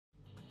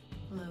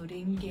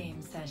Loading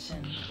game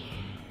session.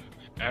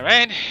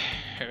 Alright,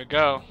 here we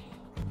go.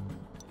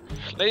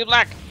 Lady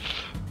Black!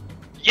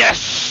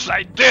 Yes!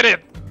 I did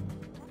it!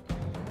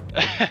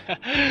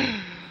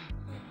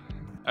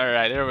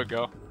 Alright, there we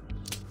go.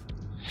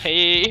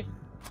 Hey!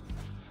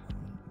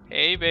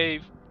 Hey,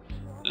 babe.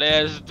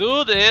 Let's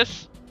do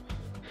this!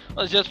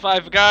 Well, it's just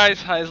 5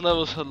 guys, highest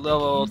level is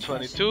level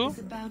 22. Is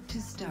about to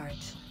start.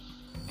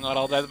 Not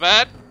all that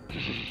bad.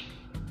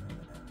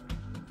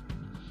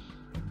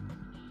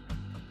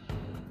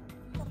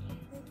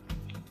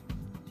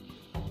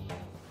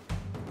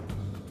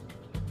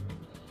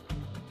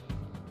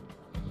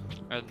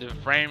 The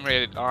frame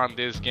rate on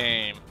this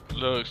game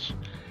looks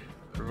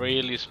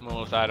really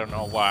smooth, I don't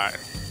know why.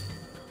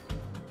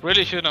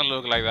 Really shouldn't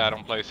look like that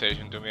on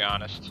PlayStation, to be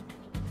honest.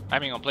 I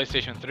mean on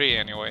PlayStation 3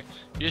 anyway.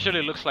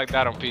 Usually looks like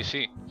that on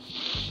PC.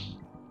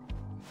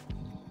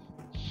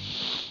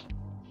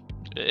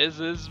 This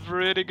is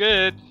pretty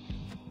good.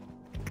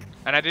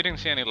 And I didn't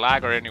see any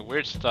lag or any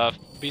weird stuff,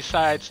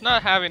 besides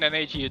not having an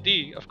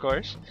HUD, of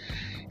course,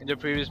 in the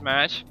previous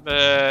match.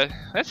 But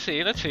let's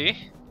see.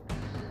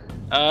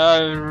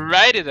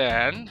 Alrighty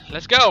then,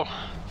 let's go.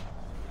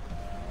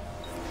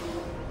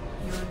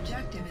 Your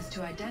objective is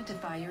to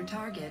identify your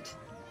target.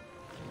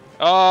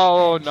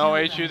 Oh, no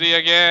HUD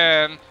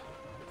again.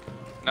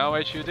 No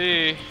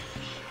HUD.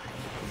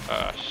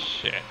 Oh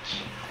shit.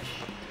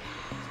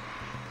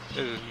 This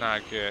is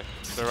not good.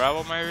 The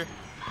rebel maybe?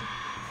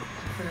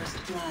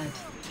 First blood.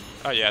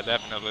 Oh yeah,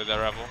 definitely the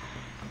rebel.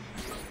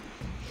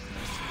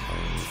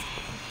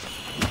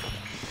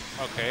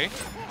 Okay,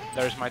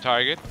 there's my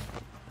target.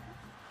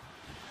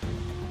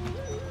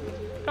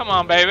 Come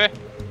on, baby.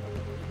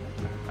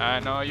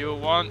 I know you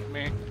want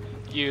me.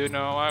 You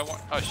know I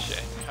want. Oh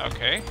shit.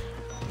 Okay.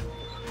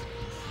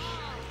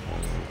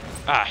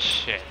 Ah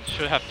shit.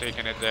 Should have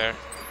taken it there.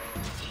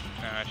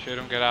 I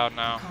shouldn't get out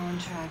now.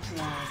 Contract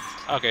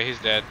lost. Okay, he's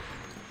dead.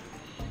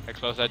 I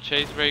close that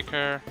chase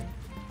breaker.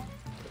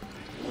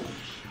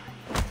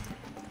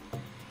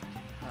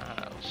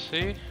 Let's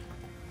see.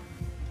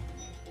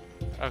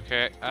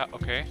 Okay.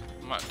 Okay.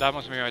 That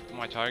must be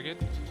my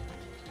target.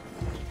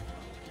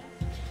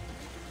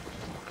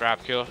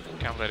 Grab kill,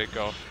 can't let it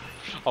go.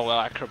 Oh well,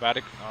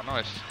 acrobatic. Oh no,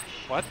 it's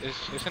what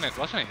isn't it?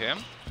 Wasn't it him?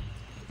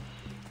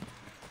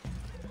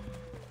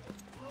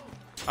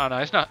 Oh no,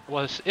 it's not.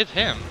 Well, it's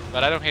him,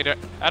 but I don't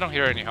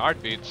hear any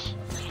heartbeats.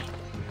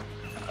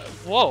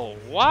 Whoa,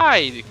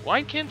 why?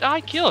 Why can't I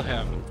kill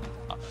him?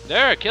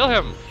 There, kill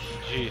him.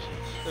 Jesus,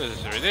 this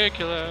is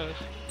ridiculous.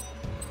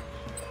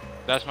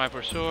 That's my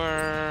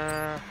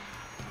pursuer.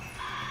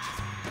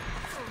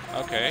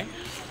 Okay.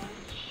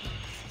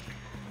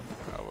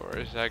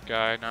 Where is that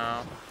guy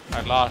now?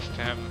 I lost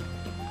him.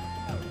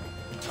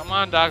 Come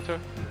on, doctor.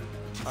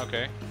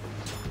 Okay.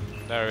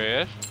 There he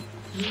is.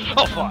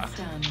 Oh fuck!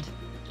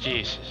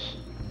 Jesus.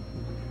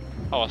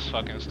 I was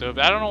fucking stupid.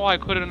 I don't know why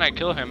couldn't I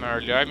kill him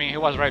earlier. I mean, he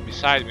was right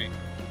beside me.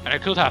 And I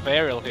could have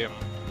aerialed him.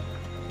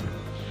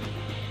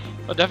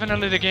 But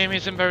definitely the game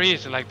isn't very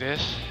easy like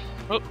this.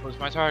 Oh, who's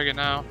my target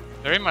now?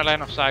 They're in my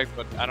line of sight,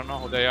 but I don't know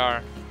who they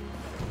are.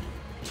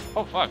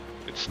 Oh fuck,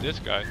 it's this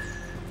guy.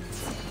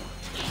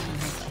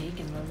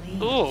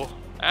 Ooh,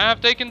 I have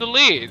taken the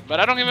lead, but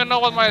I don't even know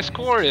what my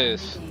score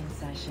is.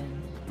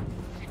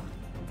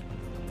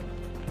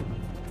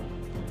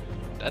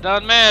 That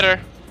doesn't matter.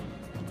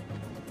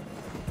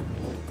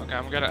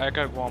 Okay, I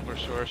got one for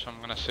sure, so I'm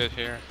gonna sit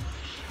here.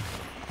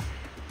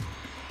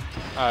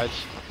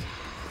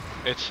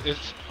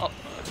 It's. Oh.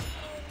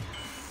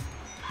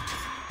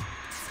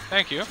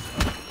 Thank you.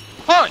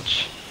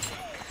 Punch!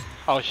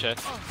 Oh shit.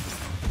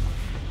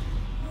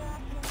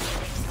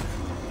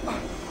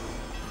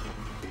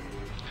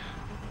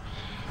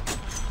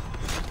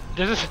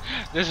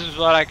 This is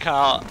what I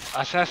call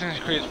Assassin's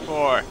Creed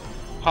 4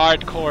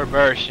 hardcore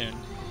version.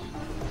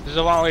 This is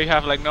the one where you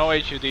have like no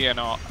HUD and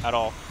all at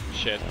all.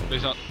 Shit.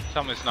 Please don't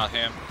tell me it's not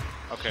him.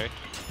 Okay.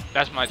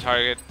 That's my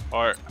target.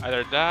 Or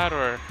either that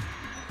or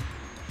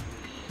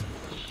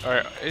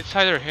it's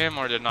either him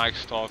or the Night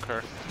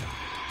Stalker.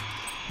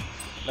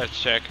 Let's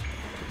check.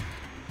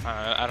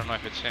 I don't know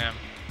if it's him.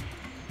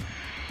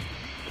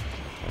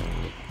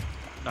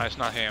 No, it's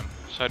not him.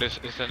 So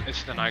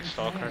it's the Night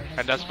Stalker,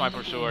 and that's my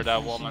pursuer,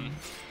 that woman.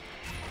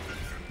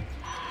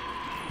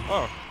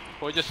 Oh,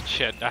 well, just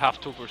shit. I have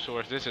 2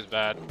 pursuers. This is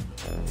bad.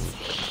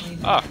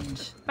 Oh,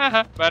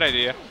 haha, bad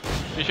idea.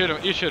 You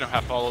shouldn't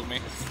have followed me.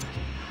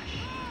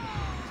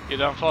 You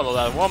don't follow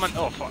that woman.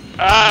 Oh fuck!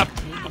 Ah!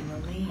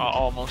 Oh,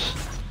 almost.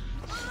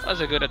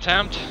 That's a good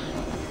attempt.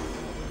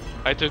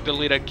 I took the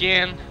lead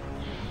again.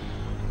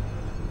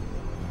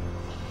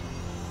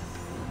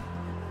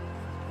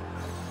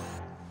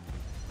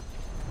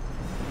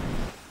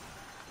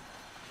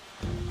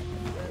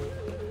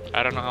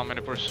 I don't know how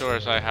many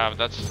pursuers I have,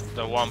 that's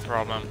the one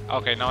problem.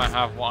 Okay, now I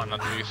have 1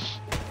 at least.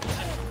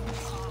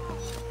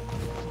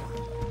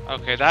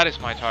 Okay, that is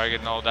my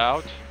target, no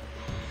doubt.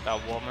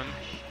 That woman.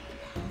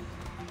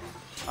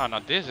 Oh no,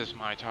 this is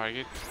my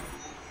target.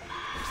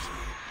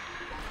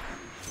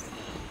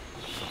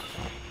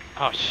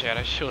 Oh shit,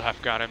 I should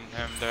have gotten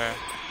him there.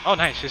 Oh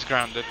nice, he's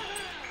grounded.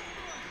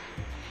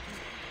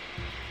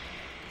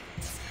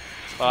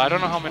 Well, I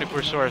don't know how many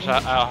pursuers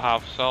I'll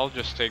have, so I'll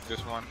just take this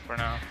one for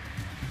now.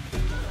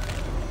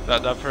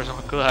 That person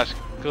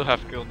could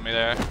have killed me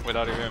there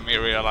without even me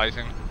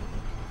realizing.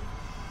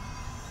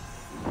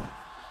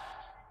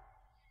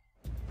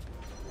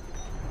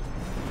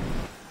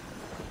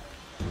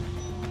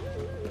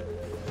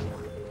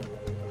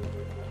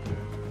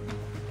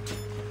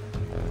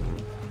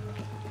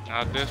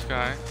 Not this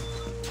guy.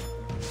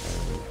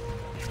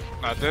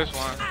 Not this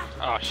one.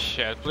 Oh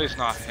shit, please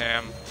not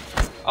him.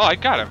 Oh, I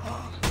got him.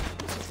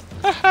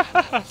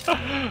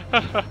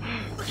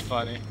 It's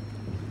funny.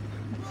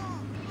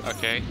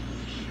 Okay.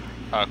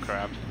 Oh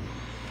crap.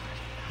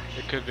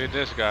 It could be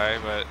this guy,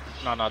 but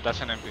no,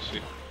 that's an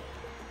NPC.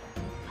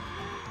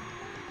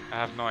 I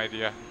have no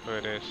idea who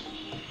it is.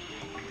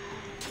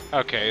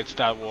 Okay, it's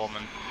that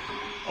woman.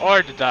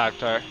 Or the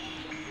doctor.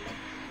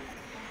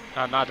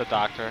 No, not the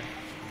doctor.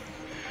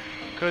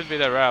 Could be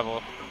the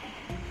rebel.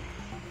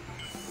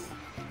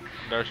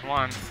 There's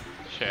one.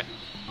 Shit.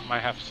 Might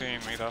have seen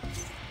me though.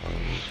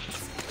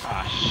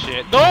 Ah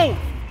shit. No!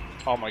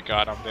 Oh my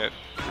god, I'm dead.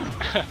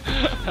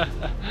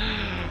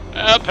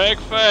 Epic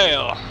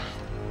fail.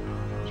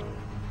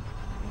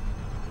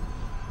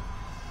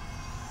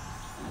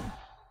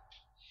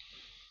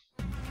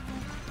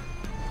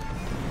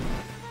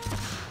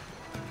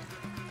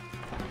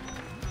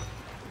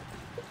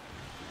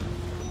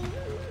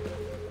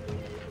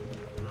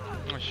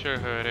 I'm not sure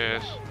who it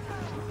is.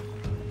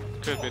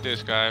 Could be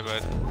this guy,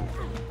 but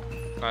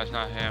no, it's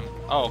not him.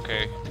 Oh,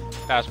 okay.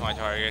 That's my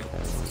target.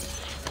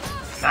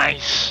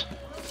 Nice!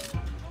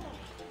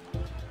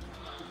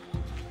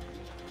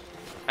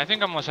 I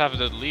think I must have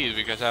the lead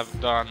because I've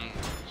done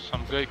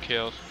some good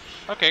kills.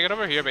 Okay, get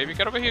over here, baby.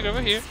 Get over here, get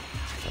over here.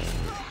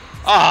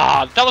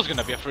 Ah, that was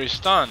gonna be a free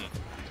stun.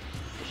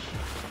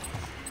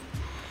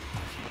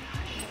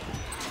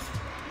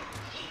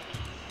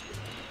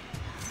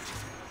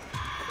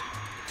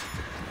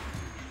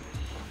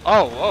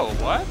 Oh, whoa,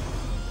 what?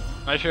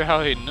 Not sure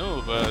how he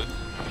knew, but...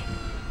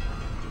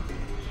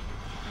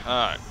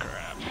 Ah,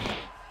 crap.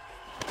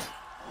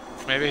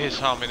 Maybe he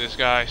saw me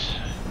disguise.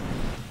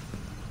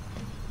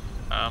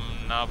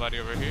 Nobody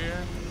over here.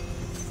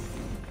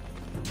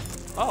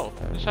 Oh,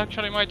 it's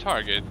actually my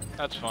target.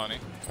 That's funny.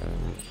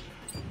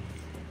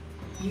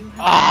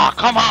 Ah,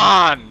 come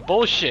on!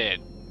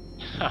 Bullshit!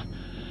 I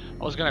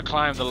was gonna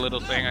climb the little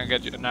thing and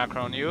get a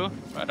Nacro on you,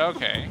 but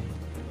okay.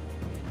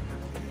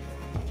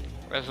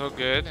 That's all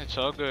good, it's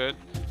all good.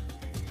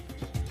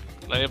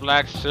 Lady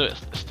Black's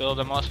still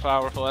the most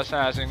powerful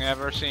assassin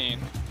ever seen.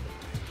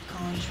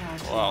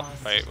 Well,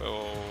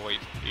 wait,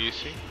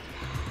 easy.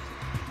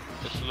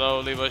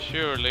 Slowly but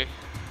surely.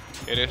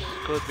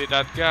 Could be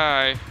that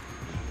guy.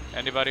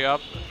 Anybody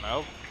up?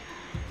 Nope.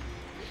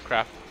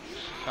 Crap.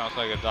 Sounds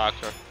like a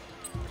doctor.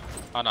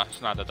 Oh no,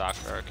 it's not the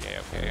doctor.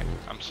 Okay.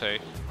 I'm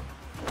safe.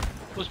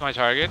 Who's my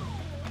target?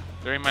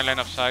 They're in my line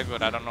of sight,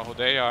 but I don't know who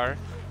they are.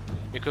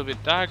 It could be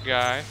that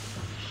guy.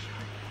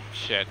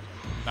 Shit.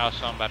 Now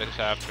somebody's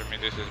after me.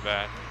 This is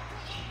bad.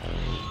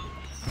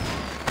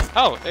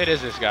 Oh, it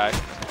is this guy.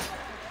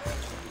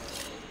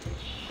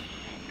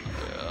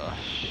 Oh,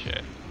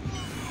 shit.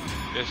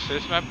 This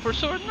is my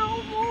pursuer.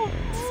 No, move.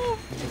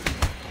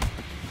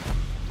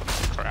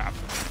 Crap.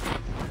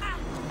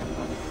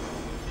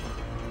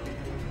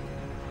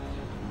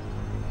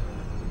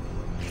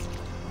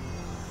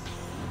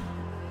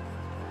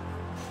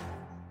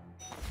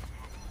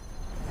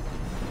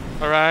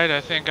 Alright, I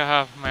think I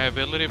have my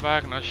ability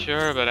back, not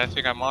sure, but I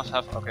think I must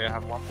have. Okay, I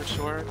have one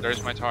pursuer.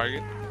 There's my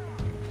target.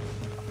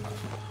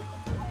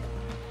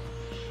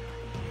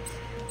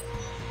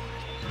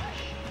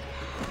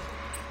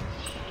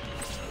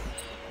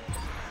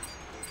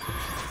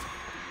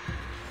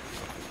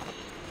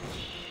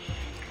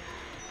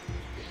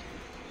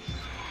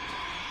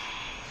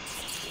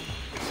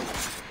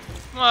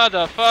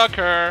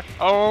 Motherfucker!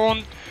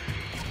 Owned!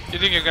 You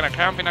think you're gonna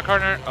camp in a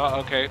corner?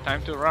 Oh, okay,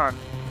 time to run.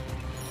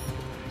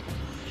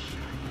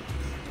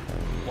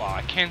 Wow,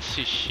 I can't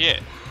see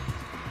shit.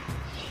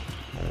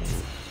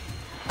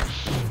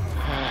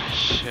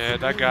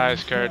 Shit, that guy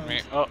scared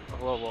me. Oh,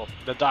 whoa.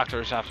 The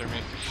doctor is after me.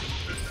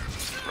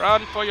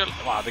 Run for your...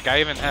 Wow, the guy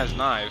even has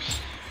knives.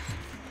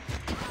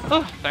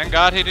 Oh, thank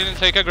God he didn't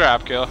take a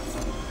grab kill.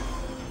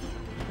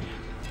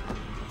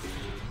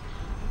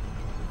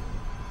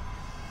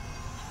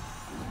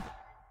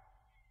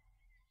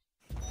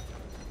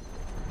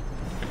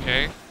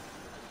 Okay.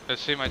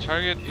 Let's see, my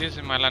target is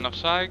in my line of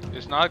sight.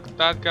 It's not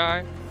that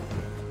guy.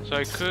 So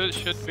it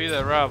should be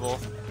the rebel.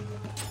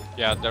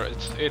 Yeah,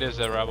 it is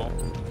the rebel.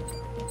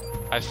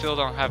 I still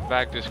don't have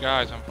back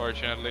disguise,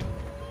 unfortunately.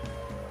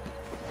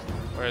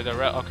 Where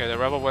the okay, the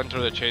rebel went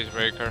through the chase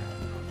breaker.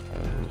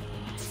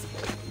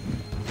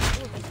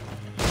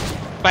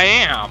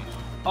 Bam!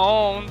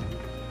 Owned.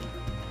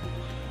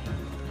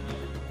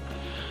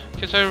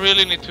 Guess I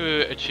really need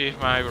to achieve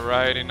my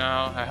variety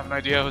now. I have no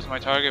idea who's my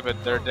target,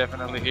 but they're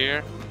definitely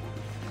here.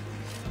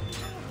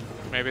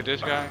 Maybe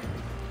this guy.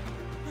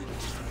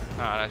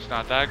 Ah, that's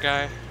not that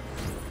guy.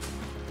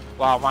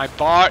 Wow, my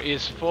bar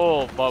is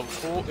full, but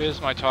who is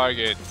my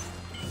target?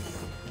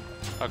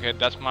 Okay,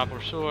 that's my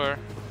pursuer.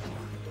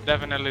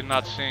 Definitely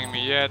not seeing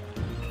me yet.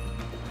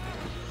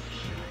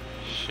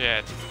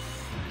 Shit.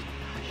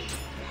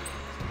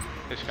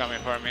 He's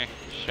coming for me.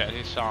 Shit,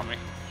 he saw me.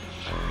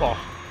 Oh.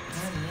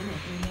 1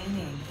 minute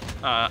remaining.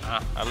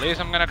 At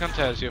least I'm gonna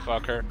contest you,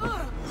 fucker.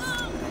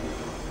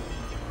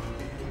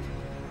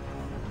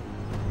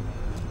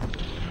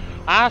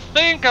 I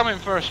think I'm in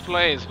first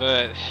place,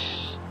 but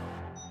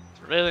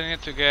really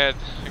need to get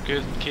a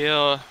good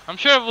kill. I'm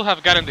sure I would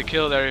have gotten the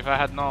kill there if I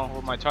had known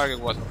who my target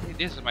was. Okay,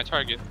 this is my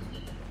target.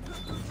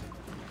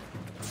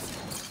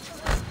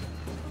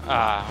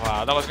 Ah,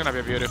 wow, that was gonna be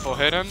a beautiful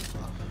hidden.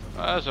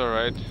 That's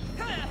alright. 30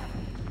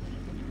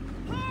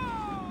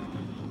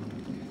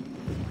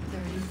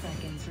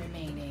 seconds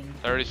remaining.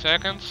 30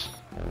 seconds.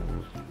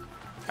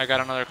 I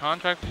got another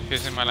contract.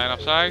 He's in my line of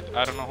sight.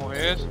 I don't know who he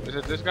is. Is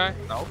it this guy?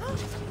 No.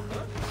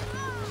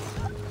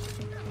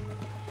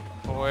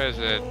 Who is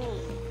it?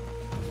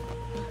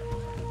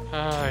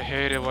 I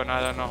hate it when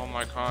I don't know who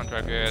my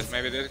contract is.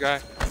 Maybe this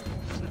guy?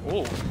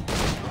 Ooh.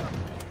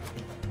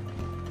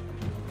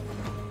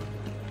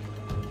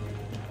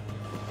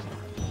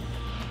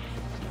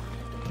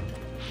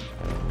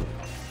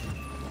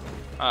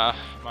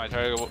 My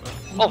target.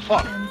 Oh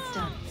fuck!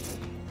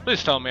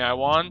 Please tell me I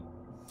won.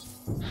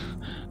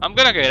 I'm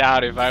gonna get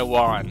out if I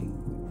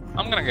won.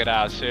 I'm gonna get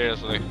out,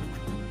 seriously.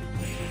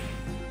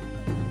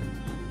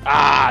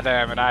 Ah,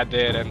 damn it, I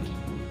didn't.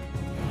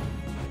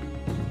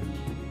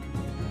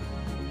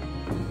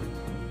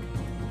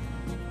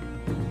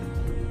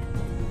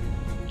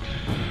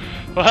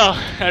 Well,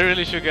 I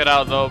really should get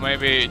out though.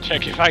 Maybe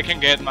check if I can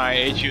get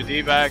my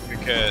HUD back,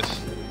 because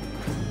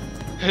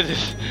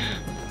this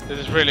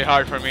is really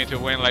hard for me to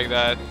win like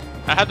that.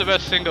 I had the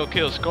best single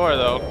kill score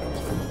though.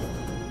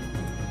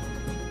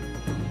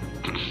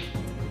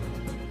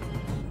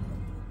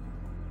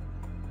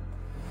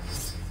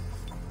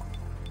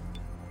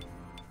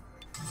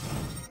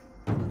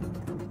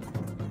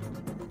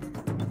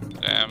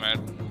 Damn it.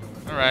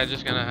 Alright,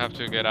 just gonna have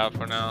to get out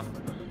for now.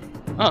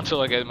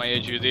 Until I get my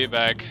HUD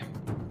back.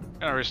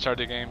 Gonna restart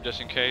the game just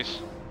in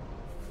case.